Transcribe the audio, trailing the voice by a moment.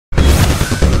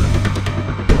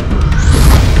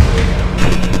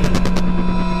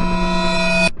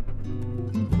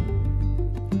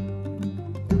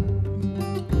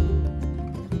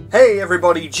Hey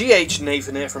everybody, GH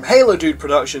Nathan here from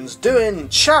Halodudeproductions doing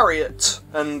Chariot,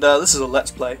 and this is a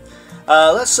Let's Play.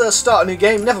 Let's start a new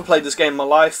game. Never played this game in my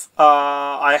life.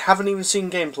 I haven't even seen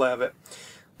gameplay of it.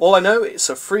 All I know, it's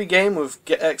a free game with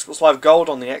Xbox Live Gold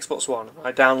on the Xbox One.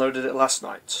 I downloaded it last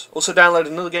night. Also downloaded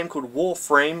another game called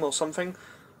Warframe or something.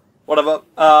 Whatever.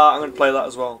 I'm going to play that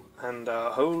as well. And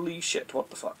holy shit,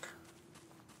 what the fuck.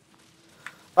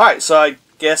 Alright, so I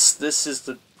guess this is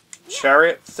the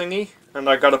Chariot thingy. And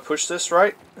I gotta push this,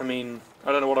 right? I mean,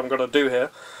 I don't know what I'm gonna do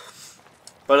here.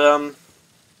 But,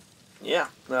 yeah.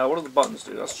 What do the buttons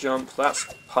do? That's jump, that's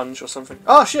punch or something.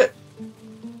 Oh, shit!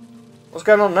 What's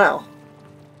going on now?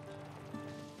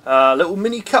 Little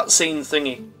mini cutscene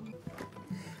thingy.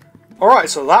 Alright,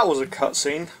 so that was a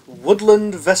cutscene.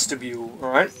 Woodland Vestibule.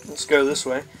 Alright, let's go this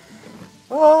way.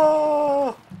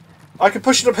 Ah! I can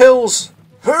push it up hills!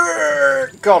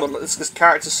 God, this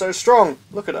character's so strong.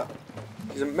 Look at her.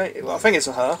 She's amazing. Well, I think it's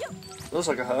a her. It looks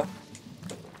like a her.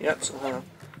 Yep, it's a her.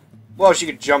 Well, she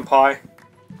could jump high.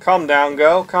 Calm down,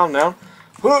 girl. Calm down.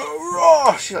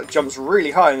 She like jumps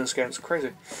really high in this game. It's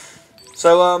crazy.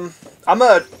 So I'm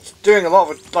doing a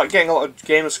lot of getting a lot of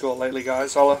gamer score lately,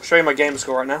 guys. I'll show you my gamer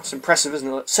score right now. It's impressive,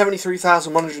 isn't it?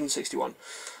 73,161.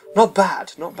 Not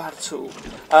bad. Not bad at all.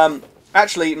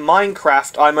 Actually,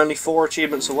 Minecraft, I'm only 4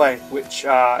 achievements away, which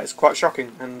is quite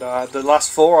shocking. And the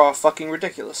last 4 are fucking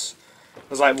ridiculous.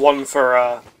 There's like one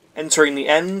for entering the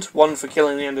end, one for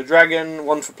killing the Ender Dragon,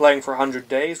 one for playing for 100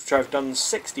 days, which I've done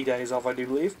 60 days of, I do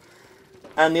believe.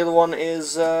 And the other one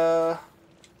is, the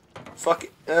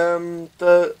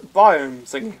biome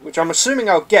thing, which I'm assuming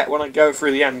I'll get when I go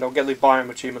through the end. I'll get the biome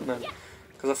achievement then.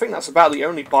 Because I think that's about the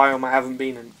only biome I haven't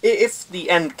been in. If the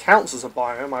end counts as a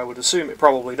biome, I would assume it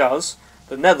probably does.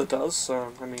 The Nether does,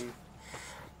 so, I mean...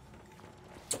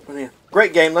 But yeah.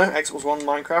 Great game though, Xbox One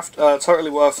Minecraft. Totally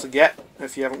worth the get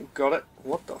if you haven't got it.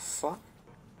 What the fuck?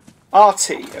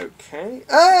 RT, okay.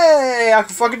 Hey, I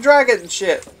can fucking drag it and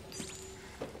shit.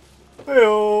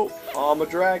 Hey-oh, I'm a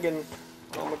dragon.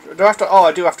 Do I have to? Oh,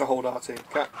 I do have to hold RT.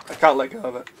 I can't let go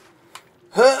of it.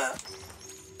 Huh.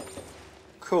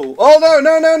 Cool. Oh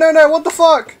no! What the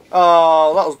fuck?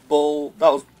 Oh, that was bull.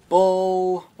 That was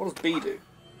bull. What does B do?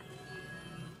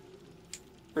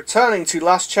 Returning to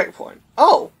last checkpoint.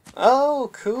 Oh! Oh,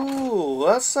 cool.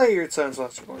 Let's say you return to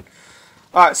last checkpoint.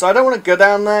 Alright, so I don't want to go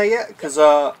down there yet, because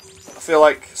I feel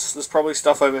like there's probably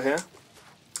stuff over here.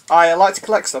 I like to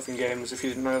collect stuff in games, if you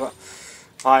didn't know that.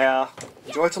 I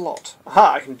enjoy it a lot.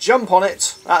 Aha, I can jump on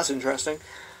it. That's interesting.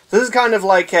 So this is kind of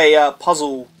like a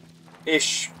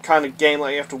puzzle-ish kind of game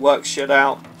that you have to work shit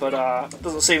out, but it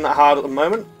doesn't seem that hard at the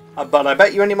moment. But I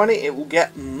bet you any money it will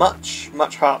get much,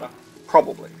 much harder.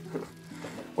 Probably.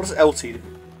 What does LT do?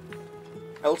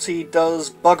 LT does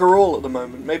bugger all at the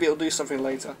moment. Maybe it'll do something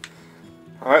later.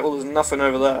 Alright, well there's nothing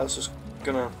over there. It's just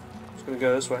gonna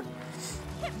go this way.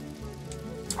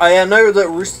 I know that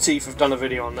Rooster Teeth have done a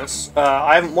video on this.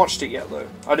 I haven't watched it yet though.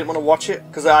 I didn't want to watch it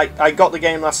because I got the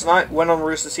game last night, went on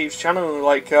Rooster Teeth's channel and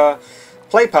like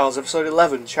Play Pals episode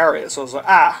 11 Chariot. So I was like,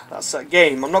 that's that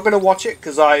game. I'm not going to watch it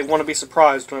because I want to be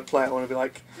surprised when I play it. I want to be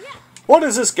like, what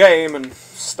is this game and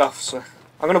stuff. So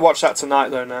I'm going to watch that tonight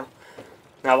though now.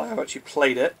 Now that I've actually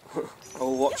played it,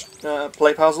 I'll watch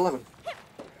Play Pals 11.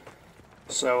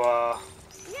 So,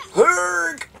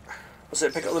 that's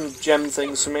it, pick up them gem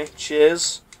things for me.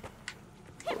 Cheers.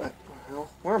 What the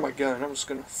hell? Where am I going? I'm just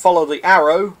going to follow the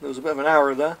arrow. There was a bit of an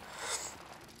arrow there.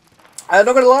 I'm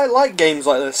not going to like games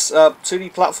like this.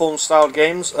 2D platform styled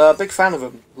games. Big fan of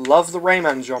them. Love the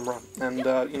Rayman genre. And,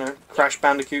 you know, Crash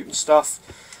Bandicoot and stuff.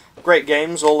 Great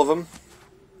games, all of them.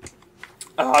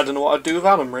 I don't know what I'd do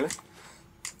without them, really.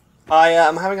 I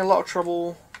am having a lot of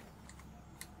trouble...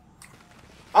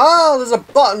 Oh, there's a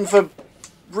button for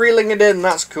reeling it in.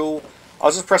 That's cool. I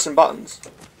was just pressing buttons.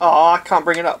 Oh, I can't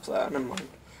bring it up there. Never mind.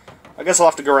 I guess I'll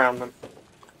have to go around them.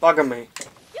 Bugger me.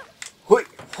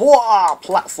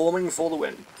 Platforming for the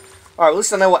win. Alright, at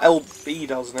least I know what LB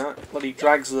does now. It bloody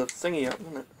drags the thingy up,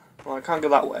 doesn't it? Well, I can't go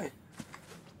that way.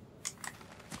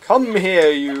 Come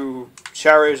here, you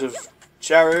chariot of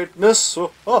chariotness.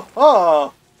 So,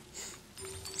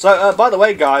 by the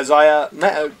way, guys, I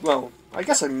well, I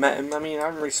guess I met him. I mean, I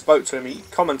haven't really spoke to him. He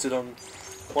commented on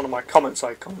one of my comments.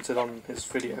 I commented on his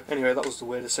video. Anyway, that was the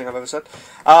weirdest thing I've ever said.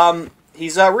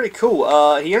 He's really cool.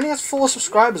 He only has 4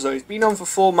 subscribers, though. He's been on for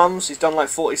 4 months. He's done, like,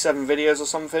 47 videos or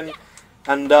something.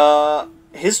 And,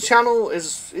 his channel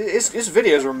is... His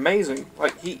videos are amazing.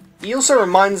 Like, he also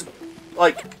reminds...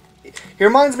 Like, he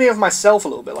reminds me of myself a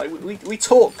little bit. Like, we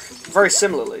talk very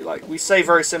similarly. Like, we say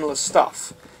very similar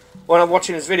stuff. When I'm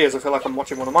watching his videos, I feel like I'm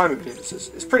watching one of my videos.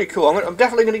 It's pretty cool. I'm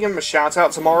definitely going to give him a shout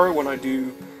out tomorrow when I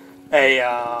do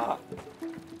a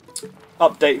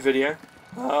update video.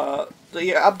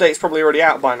 The update's probably already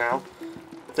out by now.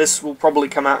 This will probably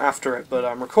come out after it, but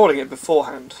I'm recording it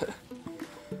beforehand.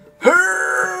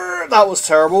 That was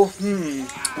terrible.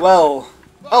 Well,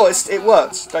 oh, it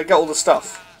worked. I get all the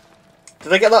stuff.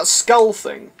 Did I get that skull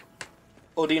thing?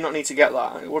 Or do you not need to get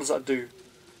that? What does that do?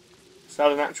 Is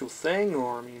that an actual thing,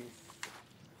 or I mean,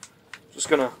 just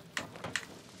gonna.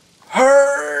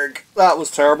 That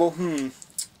was terrible.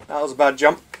 That was a bad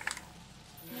jump.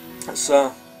 Let's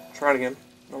try it again.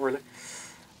 Not really.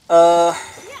 I'm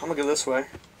gonna go this way.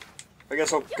 I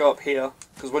guess I'll go up here,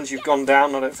 because once you've gone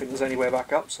down, I don't think there's any way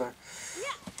back up, so...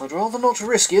 I'd rather not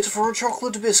risk it for a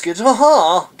chocolate biscuit.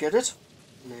 Haha! Get it?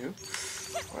 No.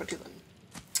 Righty then.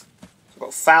 So I've got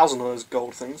 1,000 of those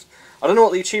gold things. I don't know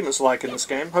what the achievements are like in this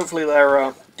game. Hopefully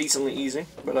they're decently easy,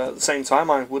 but at the same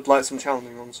time I would like some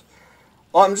challenging ones.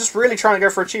 Well, I'm just really trying to go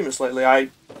for achievements lately.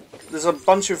 There's a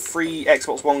bunch of free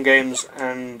Xbox One games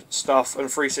and stuff,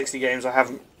 and 360 games I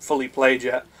haven't fully played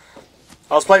yet.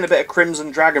 I was playing a bit of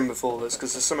Crimson Dragon before this,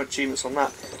 because there's some achievements on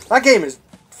that. That game is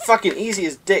fucking easy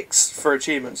as dicks for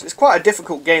achievements. It's quite a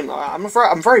difficult game. I'm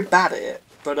very bad at it.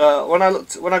 But when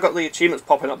I got the achievements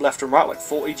popping up left and right, like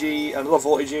 40G, another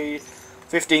 40G,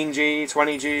 15G,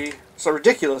 20G, it's so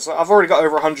ridiculous. I've already got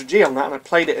over 100G on that, and I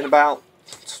played it in about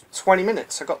 20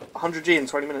 minutes. I got 100G in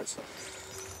 20 minutes.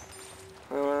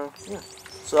 Yeah.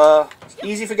 It's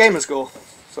easy for gamer score.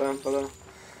 So, but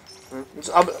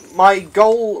my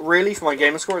goal really for my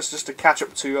gamer score is just to catch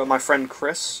up to my friend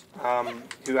Chris,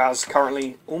 who has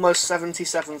currently almost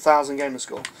 77,000 gamer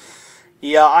score.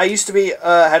 Yeah, I used to be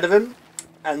ahead of him,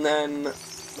 and then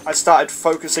I started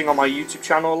focusing on my YouTube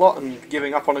channel a lot and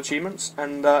giving up on achievements,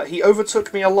 and he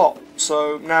overtook me a lot.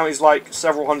 So now he's like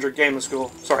several thousand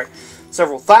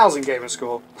gamer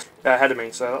score ahead of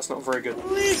me. So that's not very good.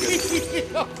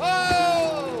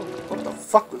 What the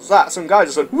fuck was that? Some guy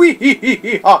just said,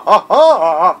 wee ha ha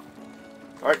ha.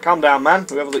 Alright, calm down, man.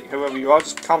 Whoever you are,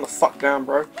 just calm the fuck down,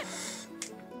 bro.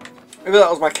 Maybe that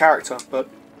was my character, but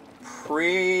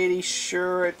pretty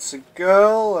sure it's a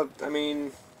girl. I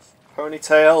mean,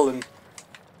 ponytail and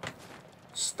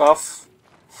stuff.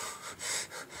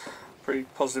 Pretty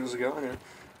positive as a girl, anyway.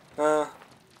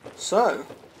 So,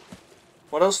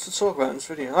 what else to talk about in this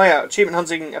video? Oh yeah, Achievement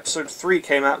Hunting Episode 3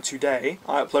 came out today.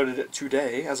 I uploaded it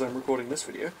today as I'm recording this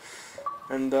video.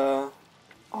 And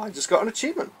I just got an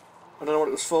achievement. I don't know what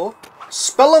it was for.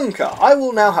 Spelunker! I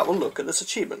will now have a look at this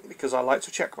achievement because I like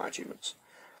to check my achievements.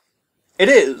 It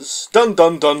is... Dun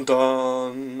dun dun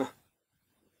dun!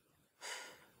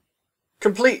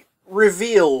 Completely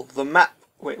reveal the map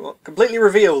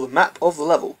of the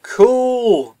level.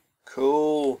 Cool!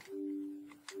 Cool.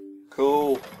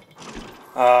 Cool.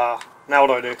 Now what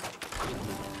do I do?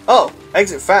 Oh,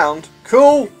 exit found.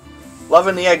 Cool!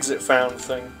 Loving the exit found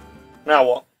thing. Now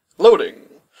what? Loading.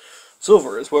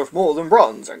 Silver is worth more than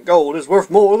bronze, and gold is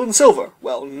worth more than silver.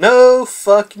 Well, no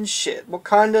fucking shit. What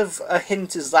kind of a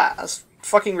hint is that? That's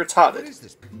fucking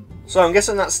retarded. So I'm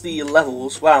guessing that's the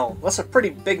levels. Wow, that's a pretty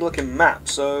big looking map,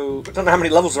 so I don't know how many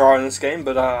levels there are in this game,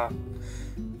 but I'm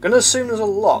gonna assume there's a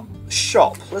lot.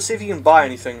 Shop. Let's see if you can buy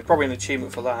anything. Probably an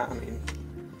achievement for that. I mean,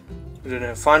 I don't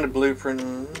know. Find a blueprint.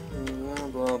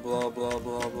 Blah, blah, blah, blah,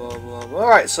 blah, blah, blah.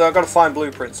 Alright, so I've got to find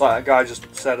blueprints, like that guy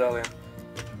just said earlier.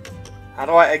 How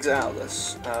do I exit out of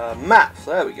this? Map.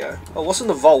 There we go. Oh, what's in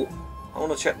the vault? I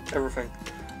want to check everything.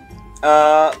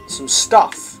 Some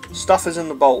stuff. Stuff is in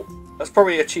the vault. That's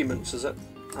probably achievements, is it?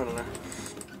 I don't know.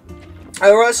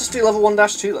 Alright, let's just do level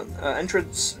 1-2 then.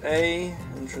 Entrance A,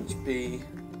 entrance B.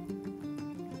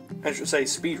 Entrance A,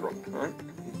 speedrun, alright?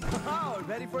 Oh,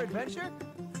 ready for adventure?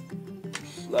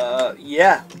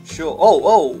 Yeah, sure.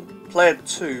 Oh, player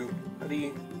 2. How do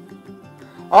you...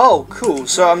 Oh, cool.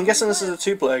 So I'm guessing this is a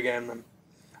 2-player game then.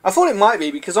 I thought it might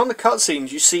be, because on the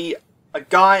cutscenes you see a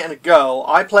guy and a girl.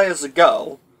 I play as the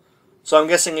girl, so I'm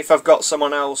guessing if I've got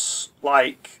someone else,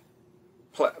 like,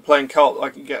 playing co-op, I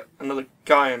can get another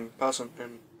guy in person,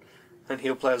 and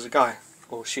he'll play as a guy.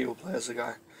 Or she will play as a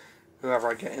guy. Whoever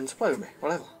I get in to play with me.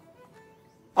 Whatever.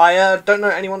 I don't know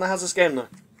anyone that has this game though.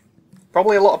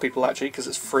 Probably a lot of people actually, because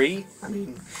it's free. I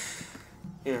mean,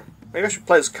 you know, maybe I should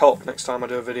play as co-op next time I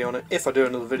do a video on it, if I do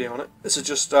another video on it. This is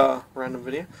just a random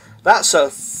video. That's a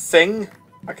thing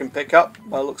I can pick up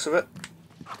by the looks of it.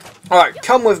 Alright,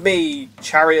 come with me,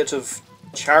 Chariot of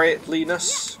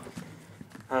Chariotliness.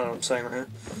 I don't know what I'm saying right here.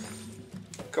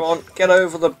 Come on, get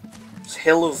over the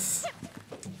hill of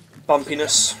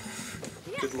bumpiness.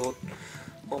 Good lord.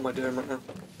 What am I doing right now?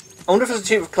 I wonder if there's a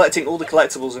achievement of collecting all the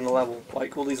collectibles in the level.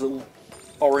 Like all these little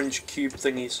orange cube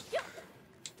thingies.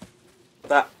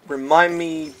 That remind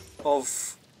me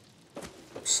of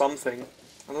something.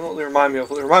 I don't know what they remind me of,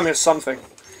 but they remind me of something.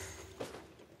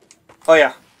 Oh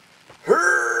yeah.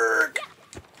 Herg!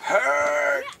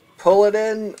 Herg! Pull it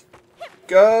in.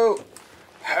 Go.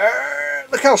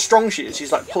 Herg! Look how strong she is.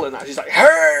 She's like pulling that. She's like,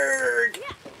 Herg!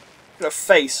 Look at her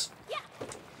face.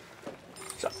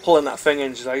 She's like pulling that thing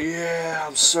in. She's like, yeah,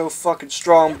 I'm so fucking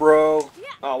strong, bro.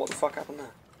 Oh, what the fuck happened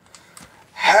there?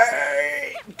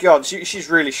 Hey! God, she's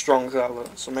really strong.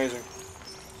 It's amazing.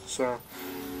 So,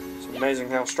 it's amazing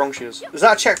how strong she is. Is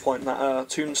that a checkpoint, that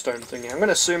tombstone thingy? I'm going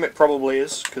to assume it probably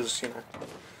is, because, you know,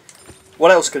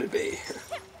 what else could it be?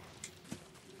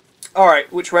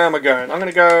 Alright, which way am I going? I'm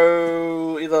going to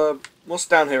go either... What's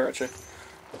down here, actually?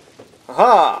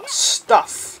 Aha!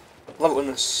 Stuff! Love it when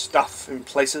there's stuff in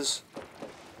places.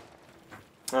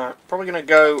 Alright, probably going to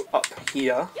go up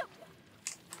here.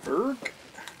 Erg.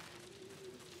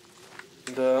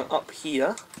 And up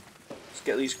here, let's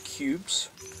get these cubes.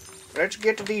 Let's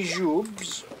get these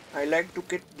jubes. I like to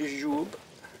get the jube.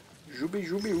 Jubie,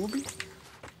 jubie, jubie.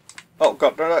 Oh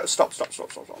god, no, stop.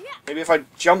 Maybe if I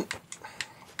jump.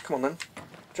 Come on then.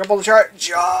 Jump on the chariot.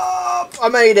 Jump! I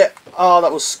made it! Oh,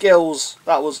 that was skills.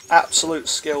 That was absolute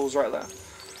skills right there.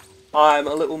 I'm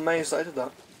a little amazed that I did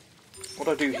that. What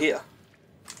do I do here?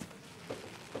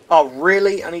 Oh,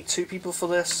 really? I need 2 people for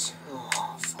this?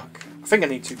 Oh, fuck. I think I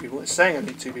need 2 people. It's saying I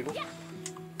need 2 people.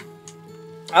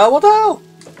 Oh, what the hell?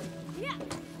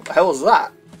 What the hell was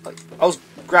that? Like, I was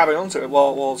grabbing onto it while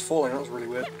I was falling. That was really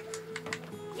weird.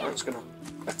 I'm just gonna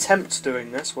attempt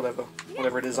doing this, whatever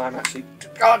it is I'm actually...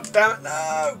 God damn it,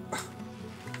 no!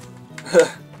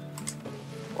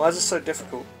 Why is this so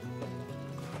difficult?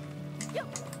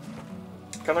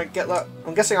 Can I get that?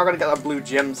 I'm guessing I gotta get that blue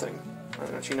gem thing. I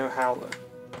don't actually know how though.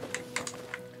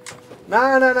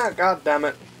 No, god damn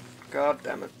it. God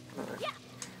damn it. Right.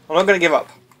 I'm not gonna give up.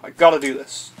 I gotta do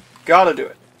this. Gotta do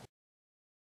it.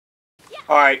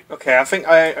 Alright, okay, I think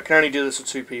I can only do this with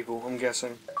 2 people, I'm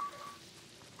guessing.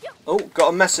 Oh, got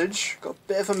a message. Got a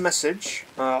bit of a message.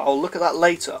 I'll look at that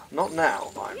later. Not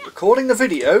now. I'm recording the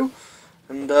video,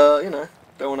 and, you know,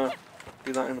 don't want to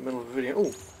do that in the middle of the video.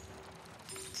 Ooh.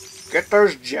 Get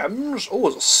those gems. Oh,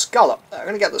 there's a skull up there. I'm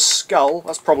going to get the skull.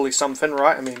 That's probably something,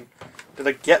 right? I mean, did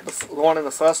I get the one in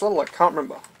the first level? I can't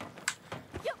remember.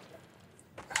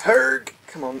 Herg!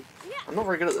 Come on. I'm not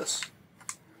very good at this.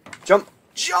 Jump!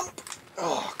 Jump!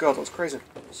 Oh, God, that was crazy.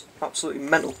 That's absolutely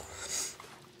mental.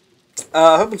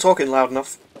 I hope I'm talking loud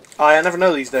enough. I never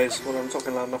know these days whether I'm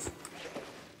talking loud enough.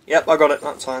 Yep, I got it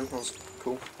that time. That was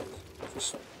cool.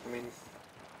 Just, I mean...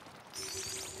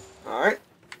 Alright.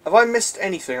 Have I missed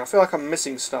anything? I feel like I'm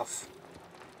missing stuff.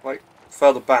 Like,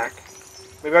 further back.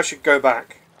 Maybe I should go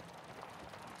back.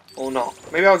 Or not.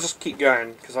 Maybe I'll just keep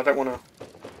going, because I don't want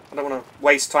to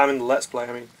waste time in the Let's Play.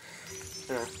 I mean,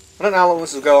 you know, I don't know how long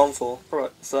this will go on for. Probably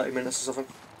like 30 minutes or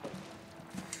something.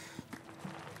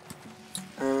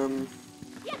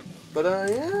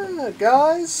 Yeah,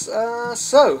 guys,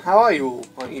 so, how are you all?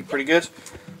 Are you pretty good?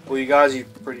 Well, you guys, you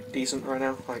pretty decent right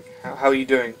now? Like, how are you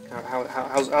doing?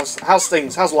 How's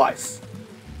things? How's life?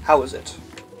 How is it?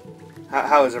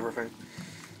 How is everything?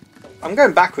 I'm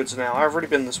going backwards now. I've already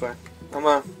been this way. I'm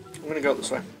gonna go up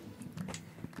this way.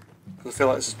 Because I feel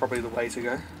like this is probably the way to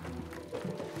go.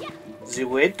 The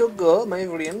way to go, my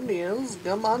friend, is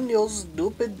come on your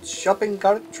stupid shopping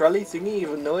cart trolley thingy,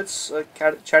 even though it's a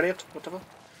chariot, whatever.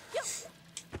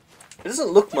 It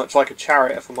doesn't look much like a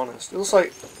chariot, if I'm honest. It looks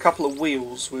like a couple of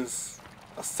wheels with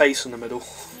a face in the middle.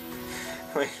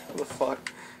 I mean, what the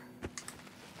fuck?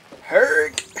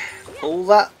 Herg! Pull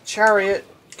that chariot.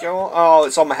 Go on. Oh,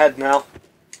 it's on my head now.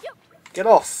 Get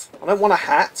off. I don't want a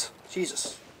hat.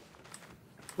 Jesus.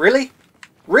 Really?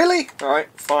 Really? Alright,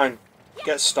 fine.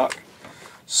 Get stuck.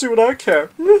 See what I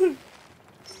care.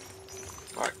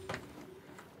 Alright.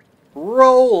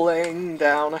 Rolling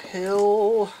down a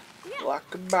hill. Like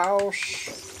a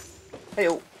mouse. Hey,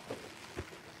 oh.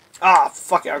 Ah,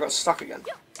 fuck it, I got stuck again.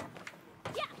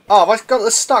 Oh, have I got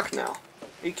this stuck now?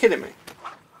 Are you kidding me?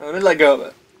 Let me let go of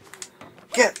it.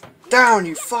 Get down,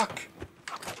 you fuck!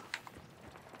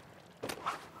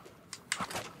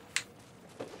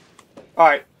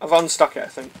 Alright, I've unstuck it, I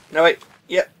think. No, wait.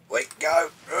 Yep, wait, go.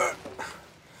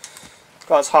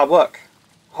 God, it's hard work.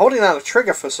 Holding down the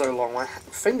trigger for so long, my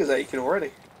finger's aching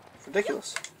already. It's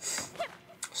ridiculous.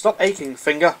 Stop aching,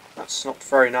 finger. That's not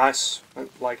very nice. I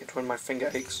don't like it when my finger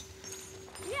aches.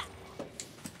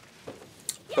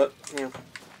 But, you know.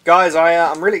 Guys,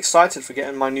 I'm really excited for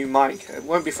getting my new mic. It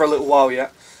won't be for a little while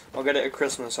yet. I'll get it at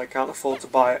Christmas. I can't afford to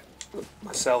buy it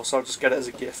myself, so I'll just get it as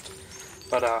a gift.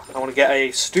 But I want to get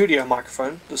a studio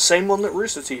microphone. The same one that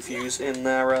Rooster Teeth use in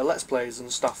their Let's Plays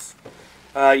and stuff.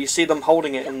 You see them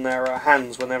holding it in their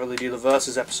hands whenever they do the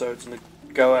Versus episodes and the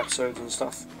Go episodes and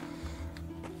stuff.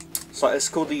 So it's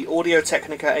called the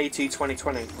Audio-Technica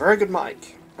AT2020. Very good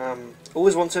mic.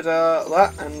 Always wanted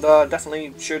that, and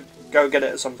definitely should go get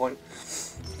it at some point.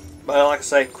 But like I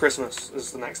say, Christmas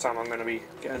is the next time I'm going to be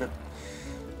getting it.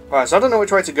 Alright, so I don't know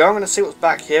which way to go. I'm going to see what's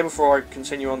back here before I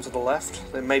continue on to the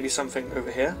left. There may be something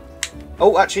over here.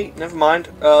 Oh, actually, never mind.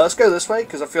 Let's go this way,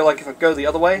 because I feel like if I go the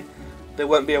other way, there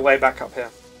won't be a way back up here.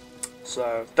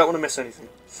 So, don't want to miss anything.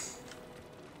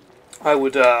 I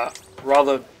would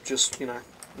rather just, you know,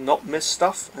 not miss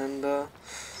stuff and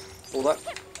all that.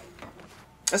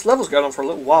 This level's going on for a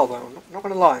little while, though. I'm not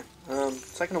going to lie.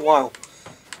 It's taking a while.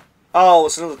 Oh,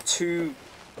 it's another 2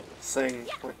 thing.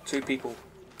 Like 2 people.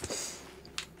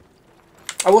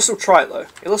 I will still try it, though.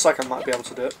 It looks like I might be able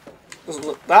to do it. Doesn't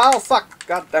look... Oh, fuck!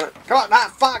 God damn it. Come on,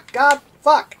 ah, fuck! God,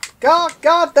 fuck!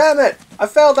 God damn it! I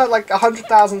failed that like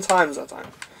 100,000 times that time.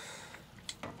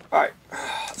 Alright,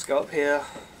 let's go up here.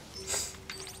 Let's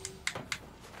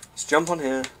jump on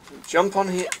here. Jump on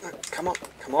here. Come on,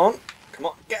 come on, come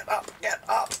on. Get up, get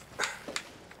up!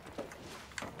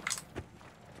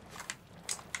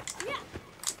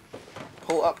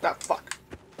 Pull up that fuck.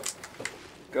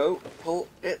 Go, pull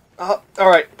it up.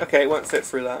 Alright, okay, it won't fit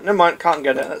through that. Never mind, can't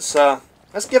get it.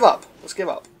 Let's give up. Let's give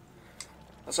up.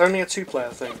 That's only a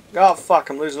 2-player thing. Oh fuck,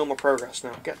 I'm losing all my progress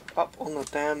now. Get up on the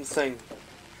damn thing.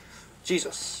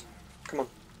 Jesus. Come on.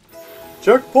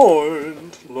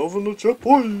 Checkpoint! Loving the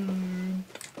checkpoint!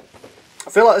 I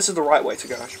feel like this is the right way to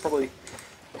go. I should probably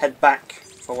head back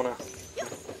if I want to...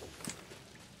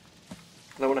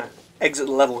 I don't want to exit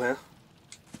the level here.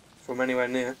 From anywhere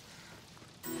near.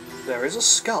 There is a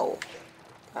skull.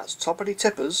 That's toppity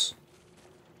tippers.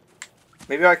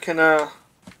 Maybe I can, I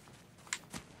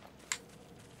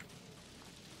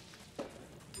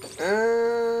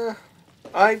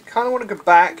kind of want to go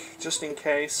back, just in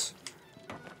case.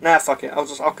 Nah, fuck it. I'll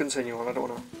continue on. I don't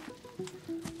want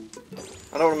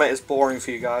to make this boring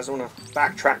for you guys. I don't want to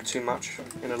backtrack too much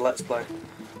in a Let's Play.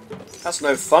 That's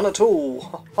no fun at all.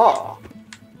 Ha ha.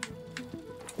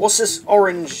 What's this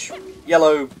orange,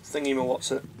 yellow thingy?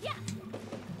 What's it?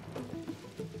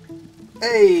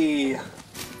 Hey!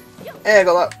 Hey, I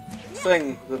got that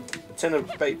thing. The tin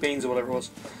of baked beans or whatever it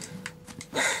was.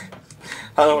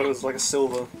 I don't know, it was like a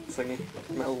silver thingy.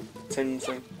 Metal tin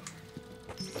thing.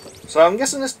 So I'm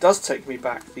guessing this does take me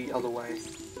back the other way.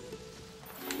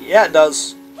 Yeah, it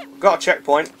does. Got a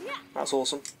checkpoint. That's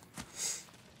awesome.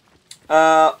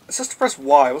 It says to press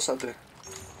Y. What's that do?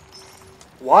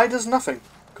 Y does nothing.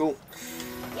 Cool.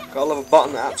 Gotta love a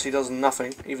button that actually does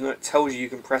nothing, even though it tells you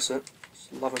can press it.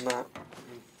 Just loving that.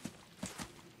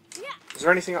 Is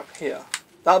there anything up here?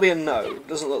 That'll be a no.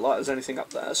 Doesn't look like there's anything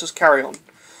up there. Let's just carry on.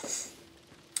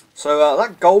 So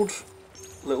that gold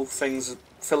little thing's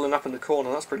filling up in the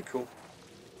corner. That's pretty cool.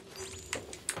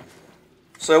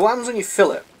 So what happens when you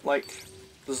fill it? Like,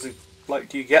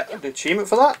 do you get an achievement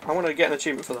for that? I want to get an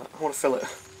achievement for that. I want to fill it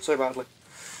so badly.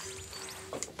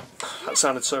 That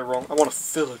sounded so wrong. I want to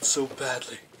fill it so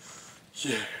badly.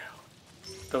 Yeah.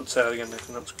 Don't say that again,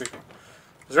 Nathan. That was creepy.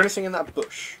 Is there anything in that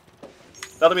bush?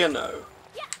 That'll be a no.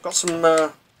 Got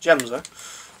some gems though.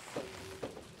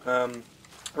 I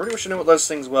really wish I knew what those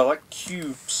things were. Like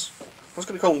cubes. I was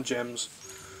going to call them gems.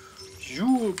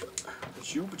 Jube.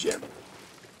 Jube gem.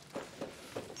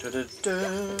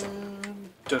 Da-da-da.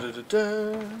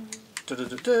 Da-da-da-da.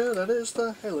 Da-da-da-da. That is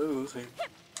the Halo thing.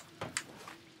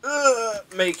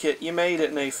 Make it. You made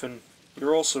it, Nathan.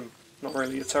 You're awesome. Not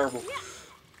really. You're terrible.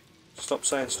 Stop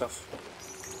saying stuff.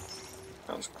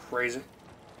 That was crazy.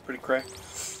 Pretty cray.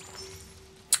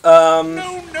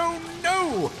 No, no,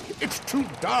 no! It's too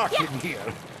dark in here.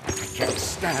 I can't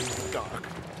stand the dark.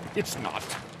 It's not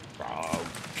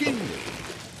kingly.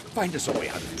 Find us a way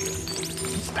out of here.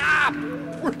 Stop!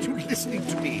 Weren't you listening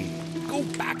to me? Go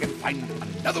back and find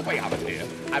another way out of here.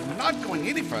 I'm not going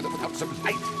any further without some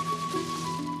light.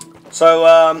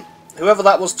 So, whoever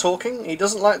that was talking, he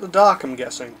doesn't like the dark, I'm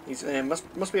guessing. He's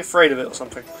must be afraid of it or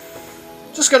something.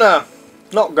 Just gonna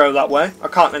not go that way. I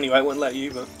can't anyway, it wouldn't let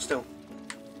you, but still.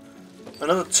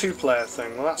 Another 2-player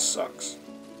thing, well that sucks.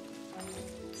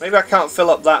 Maybe I can't fill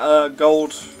up that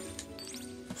gold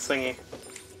thingy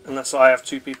unless I have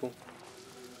 2 people.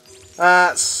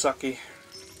 That's sucky.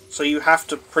 So you have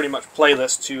to pretty much play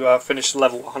this to finish the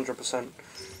level 100%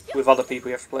 with other people.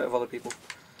 You have to play it with other people.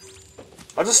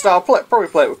 I'll probably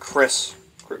play it with Chris.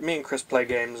 Me and Chris play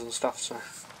games and stuff, so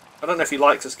I don't know if he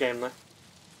likes this game though.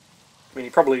 I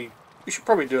mean, we should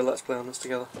probably do a Let's Play on this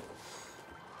together.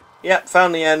 Yep,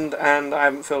 found the end, and I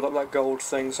haven't filled up that gold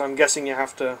thing, so I'm guessing you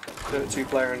have to do it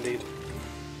 2-player indeed.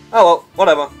 Oh well,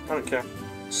 whatever. I don't care.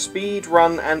 Speed,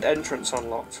 run, and entrance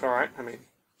unlocked. Alright, I mean,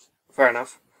 fair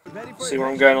enough. Ready for See where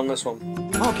I'm adventure? going on this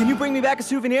one. Oh, can you bring me back a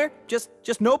souvenir? Just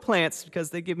no plants,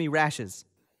 because they give me rashes.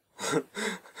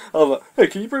 Oh, hey,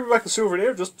 can you bring me back a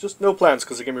souvenir? Just no plans,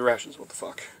 because they give me rations. What the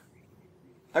fuck?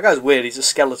 That guy's weird. He's a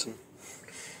skeleton.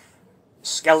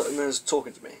 Skeleton is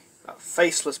talking to me. A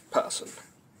faceless person.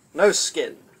 No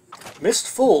skin. Mist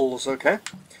falls, okay.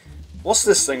 What's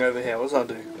this thing over here? What does that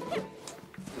do?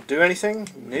 Does it do anything?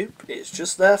 Nope. It's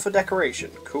just there for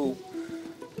decoration. Cool.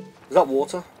 Is that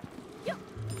water?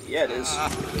 Yeah, it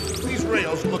is. These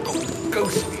rails look all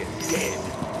ghostly and dead.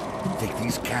 Think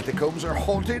these catacombs are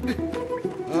haunted?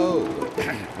 Oh,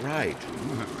 right.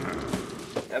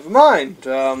 Never mind.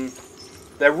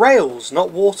 They're rails,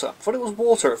 not water. I thought it was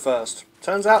water at first.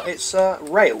 Turns out it's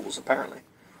rails, apparently.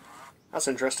 That's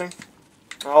interesting.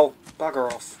 Oh,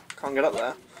 bugger off. Can't get up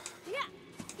there.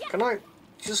 Can I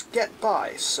just get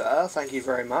by, sir? Thank you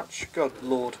very much. Good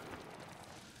lord.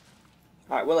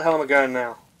 Alright, where the hell am I going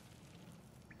now?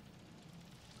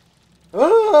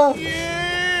 Ah!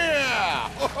 Yeah!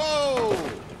 Ho-ho!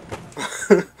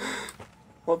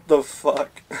 What the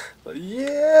fuck?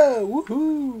 Yeah!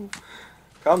 Woohoo!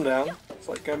 Calm down. It's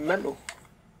like going mental.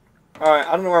 Alright,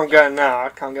 I don't know where I'm going now. I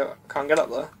can't get up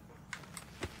there.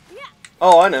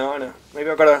 Oh, I know. Maybe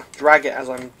I've got to drag it as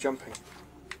I'm jumping.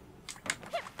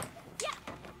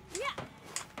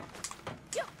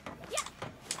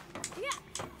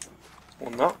 Or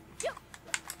not.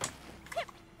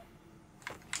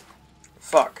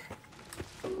 Fuck.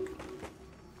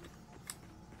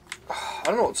 I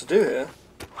don't know what to do here.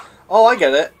 Oh, I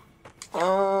get it.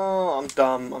 Oh, I'm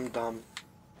dumb.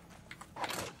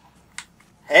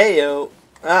 Heyo.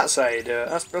 That's how you do it.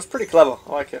 That's pretty clever.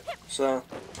 I like it. So,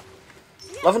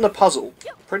 loving the puzzle.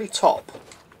 Pretty top.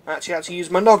 I actually had to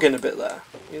use my noggin a bit there.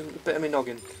 Use a bit of my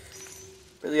noggin.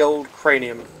 Bit of the old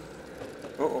cranium.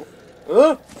 Uh-oh.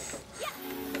 Oh!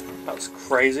 That's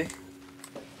crazy.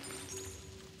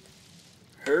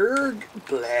 Herg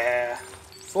Blair.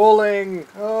 Falling.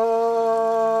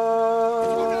 Oh.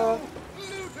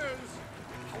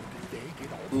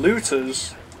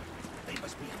 Looters?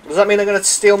 Does that mean they're going to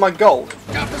steal my gold?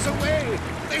 Stop us away!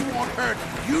 They won't hurt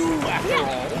you after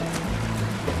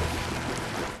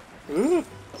all! Ooh.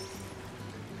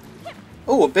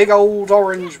 Oh, a big old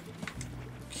orange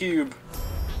cube.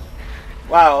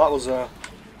 Wow, that was a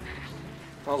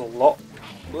lot.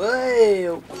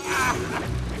 Whoa.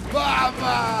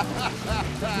 Mama!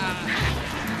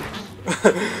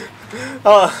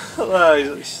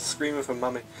 Oh, he's screaming for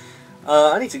mummy.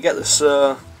 I need to get this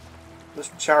this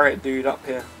chariot dude up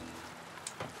here.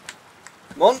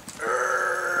 Come on.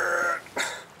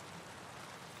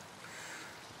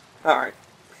 Alright.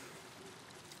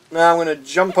 Now I'm going to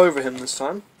jump over him this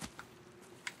time.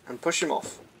 And push him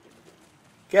off.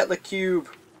 Get the cube.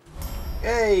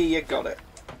 Hey, you got it.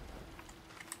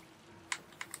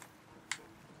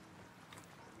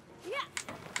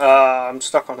 I'm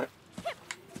stuck on it.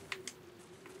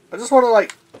 I just want to,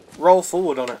 like, roll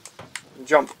forward on it. And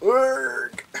jump. Go,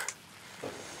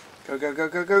 go, go,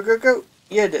 go, go, go, go.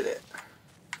 You did it.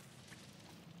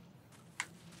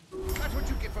 That's what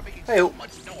you get for making Hey, so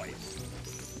much noise.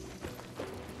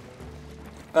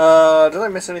 Did I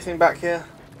miss anything back here?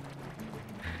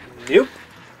 Nope.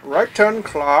 Right turn,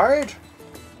 Clyde.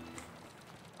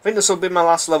 I think this will be my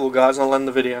last level, guys, and I'll end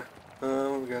the video. Where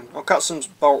are we going? I'll cut some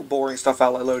boring stuff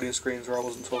out, like loading screens where I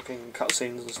wasn't talking,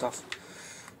 cutscenes and stuff.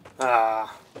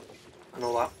 And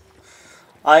all that.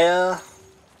 I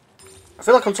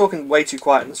feel like I'm talking way too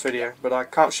quiet in this video, but I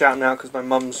can't shout now because my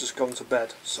mum's just gone to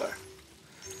bed, so...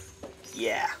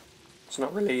 Yeah. It's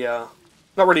not really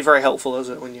very helpful, is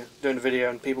it, when you're doing a video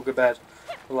and people go to bed,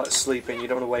 or like sleeping, you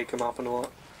don't want to wake them up and all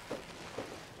that.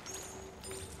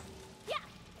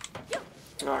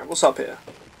 Alright, what's up here?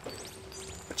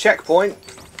 A checkpoint.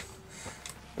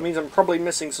 That means I'm probably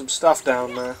missing some stuff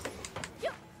down there.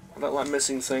 I don't like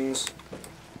missing things.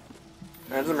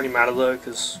 It doesn't really matter though,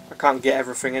 because I can't get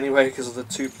everything anyway because of the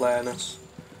two-playerness.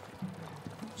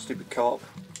 Stupid co-op.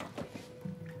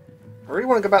 I really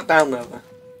want to go back down there though.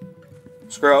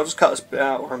 Screw it, I'll just cut this bit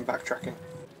out or I'm backtracking.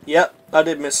 Yep, I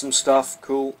did miss some stuff.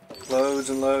 Cool. Loads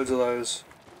and loads of those.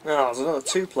 Oh, there's another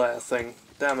two-player thing.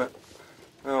 Damn it.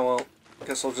 Oh well.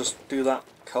 Guess I'll just do that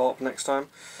co-op next time.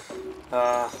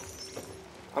 I've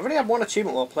only had one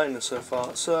achievement while playing this so far.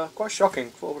 It's quite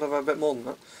shocking. Thought I would have a bit more than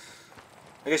that.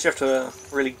 I guess you have to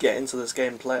really get into this game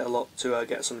and play it a lot to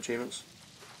get some achievements.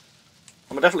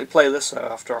 I'm going to definitely play this though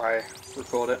after I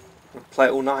record it. I'll play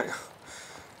it all night.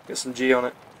 Get some G on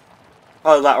it.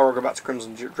 Either that or I'll go back to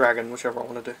Crimson Dragon, whichever I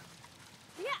want to do.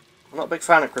 I'm not a big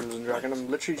fan of Crimson Dragon.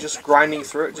 I'm literally just grinding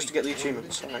through it just to get the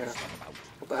achievements. So, yeah.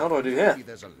 What the hell do I do here? Maybe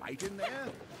there's a light in there.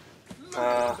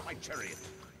 Uh. Load my chariot.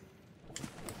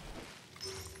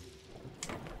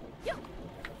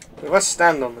 If I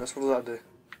stand on this, what does that do?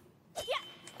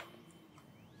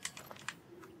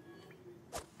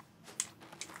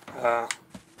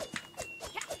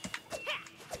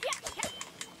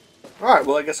 Alright,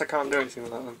 well I guess I can't do anything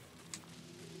with that then.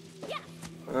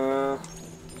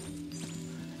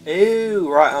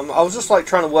 Ew, right, I was just like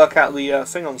trying to work out the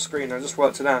thing on screen. I just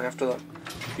worked it out. I have to like,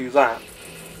 do that.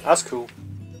 That's cool.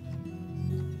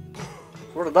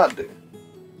 What did that do?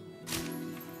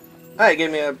 Hey, it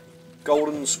gave me a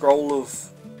golden scroll of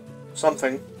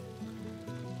something.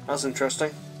 That's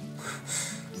interesting.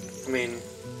 I mean,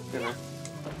 you know.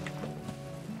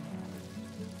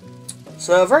 It's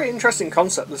a very interesting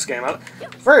concept, this game.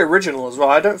 Very original as well.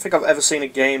 I don't think I've ever seen a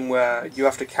game where you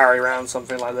have to carry around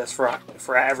something like this for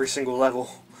every single level.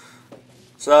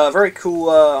 It's a very cool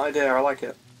idea. I like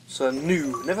it. It's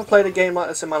new. Never played a game like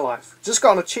this in my life. Just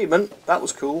got an achievement. That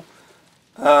was cool.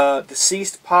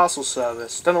 Deceased parcel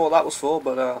service. Don't know what that was for,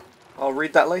 but I'll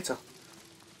read that later.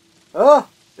 Ah!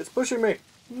 It's pushing me.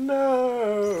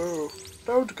 No!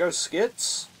 Don't go,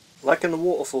 skits. Like in the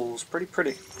waterfalls. Pretty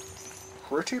pretty.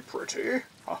 Pretty.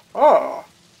 Ha-ha!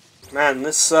 Man,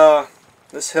 this hill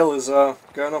is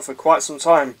going on for quite some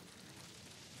time.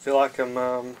 I feel like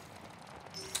feel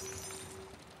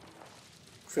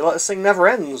like this thing never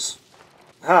ends.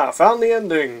 Ha! Found the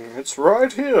ending. It's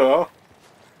right here.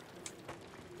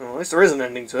 Well, at least there is an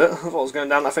ending to it. I thought I was going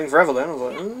down that thing forever then. I was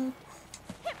like,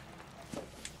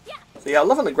 So yeah, I'm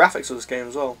loving the graphics of this game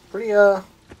as well. Pretty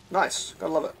nice.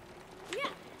 Gotta love it.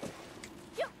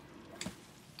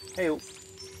 Hey.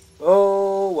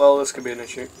 Oh, well, this could be an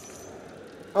issue.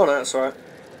 Oh no, that's alright.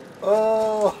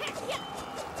 Oh!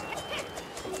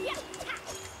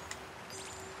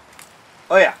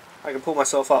 Oh yeah, I can pull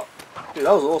myself up. Dude,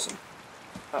 that was awesome.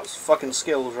 That was fucking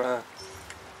skills right there.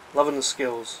 Loving the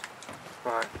skills.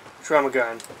 Right, which way am I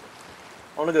going?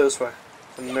 I want to go this way.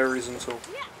 For no reason at all.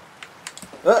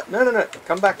 No,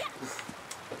 come back.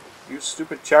 You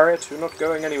stupid chariot, you're not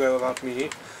going anywhere without me.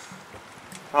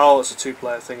 Oh, it's a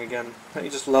two-player thing again. Don't you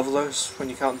just love those when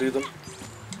you can't do them?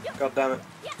 God damn it.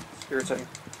 It's irritating.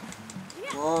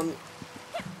 Come on.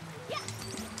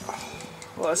 Oh,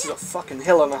 well, this is a fucking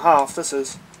hill and a half, this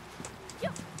is.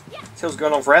 This hill's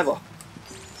going on forever.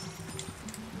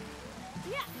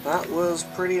 That was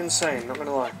pretty insane, not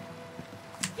gonna lie.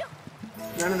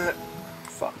 No.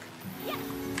 Fuck.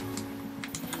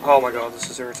 Oh my god, this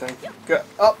is irritating. Get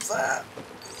up there!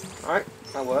 Alright,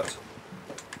 that worked.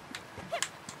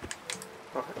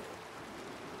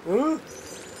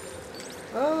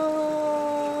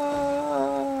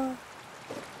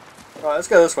 Right, let's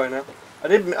go this way now. I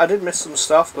did miss some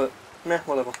stuff, but meh,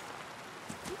 whatever.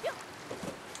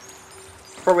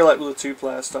 Probably like with the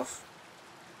two-player stuff.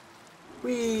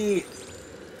 Whee!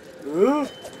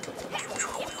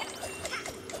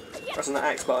 Pressing the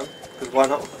X button, because why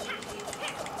not?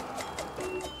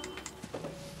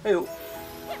 Hey.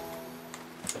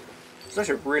 It's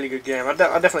actually a really good game. I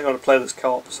definitely got to play this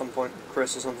co-op at some point,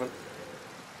 Chris or something,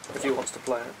 if he wants to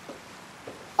play it.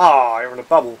 Ah, you're in a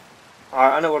bubble.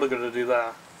 Alright, I know what I'm going to do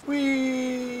there.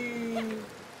 Whee!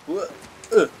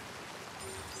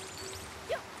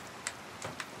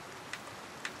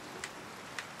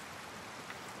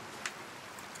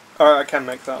 Alright, I can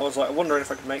make that. I was like wondering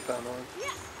if I could make that or not.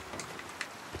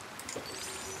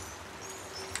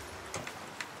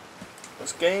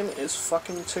 This game is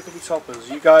fucking tickety toppers.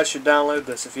 You guys should download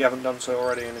this if you haven't done so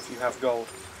already, and if you have gold.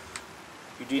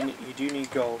 You do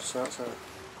need gold, so that's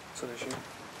an issue.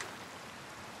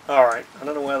 Alright, I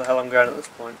don't know where the hell I'm going at this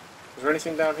point. Is there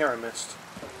anything down here I missed?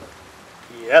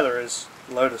 Yeah, there is.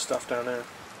 A load of stuff down here.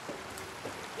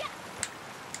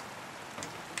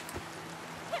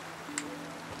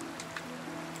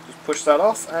 Just push that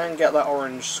off and get that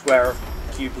orange square of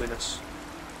cubeliness.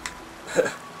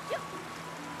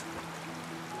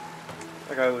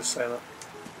 Like I always say that.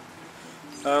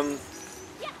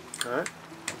 Alright.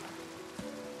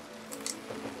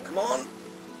 Come on!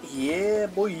 Yeah,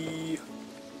 boy!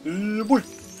 Yeah, boy!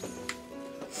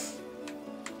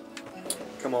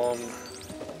 Come on.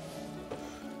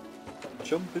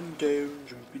 Jumping down,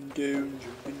 jumping down,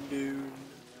 jumping down.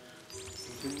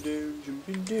 Jumping down,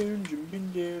 jumping down,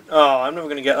 jumping down. Oh, I'm never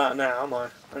going to get that now, am I?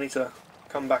 I need to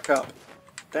come back up.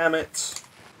 Damn it.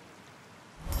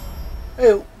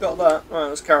 Ew, got that. Right,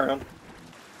 let's carry on.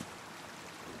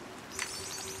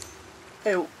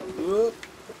 Ew.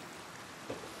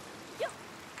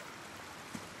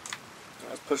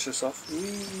 Let's push this off.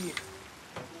 Whee.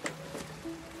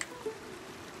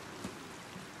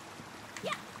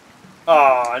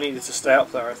 Ah, I needed to stay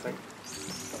up there, I think.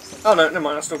 Oh no, never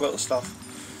mind, I still got the stuff.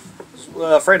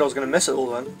 Afraid I was going to miss it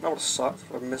all then. That would have sucked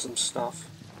if I missed some stuff.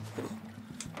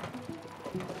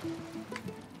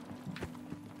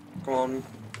 Come on.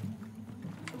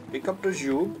 Pick up the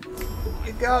tube.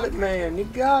 You got it, man. You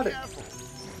got it.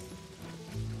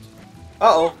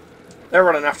 Uh-oh. They're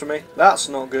running after me. That's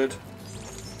not good.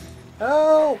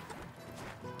 Help!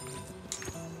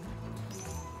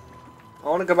 I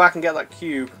want to go back and get that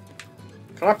cube.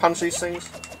 Can I punch these things?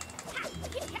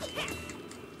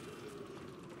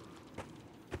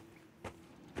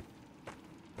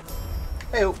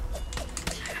 Hey,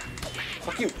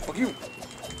 fuck you, fuck you.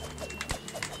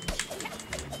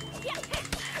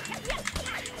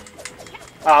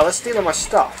 Ah, they're stealing my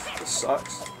stuff. This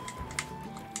sucks.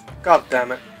 God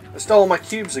damn it. They stole my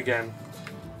cubes again.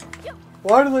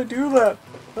 Why do they do that?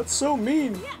 That's so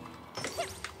mean.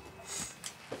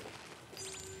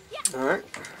 Alright,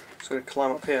 just gonna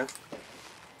climb up here.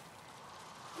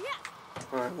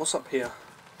 Alright, what's up here?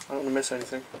 I don't want to miss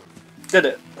anything. Did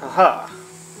it! Aha!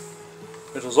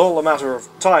 It was all a matter of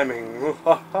timing,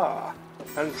 ha-ha,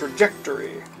 and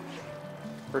trajectory.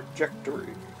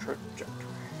 Trajectory.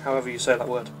 However you say that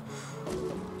word.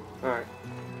 Alright.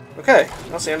 Okay,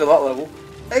 that's the end of that level.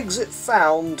 Exit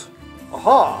found.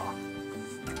 Aha!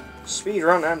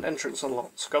 Speedrun and entrance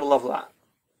unlocked. Gotta love that.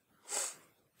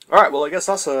 Alright, well I guess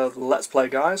that's a Let's Play,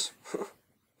 guys.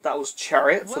 That was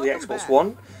Chariot for the Xbox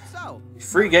One.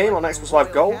 Free game on Xbox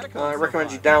Live Gold. I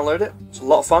recommend you download it. It's a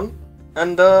lot of fun.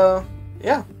 And,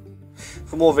 yeah.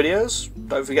 For more videos,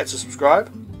 don't forget to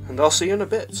subscribe, and I'll see you in a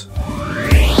bit.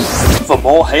 For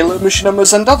more Halo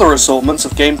machinimas and other assortments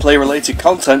of gameplay related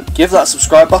content, give that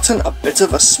subscribe button a bit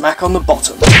of a smack on the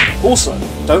bottom. Also,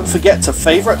 don't forget to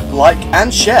favourite, like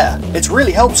and share. It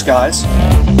really helps, guys.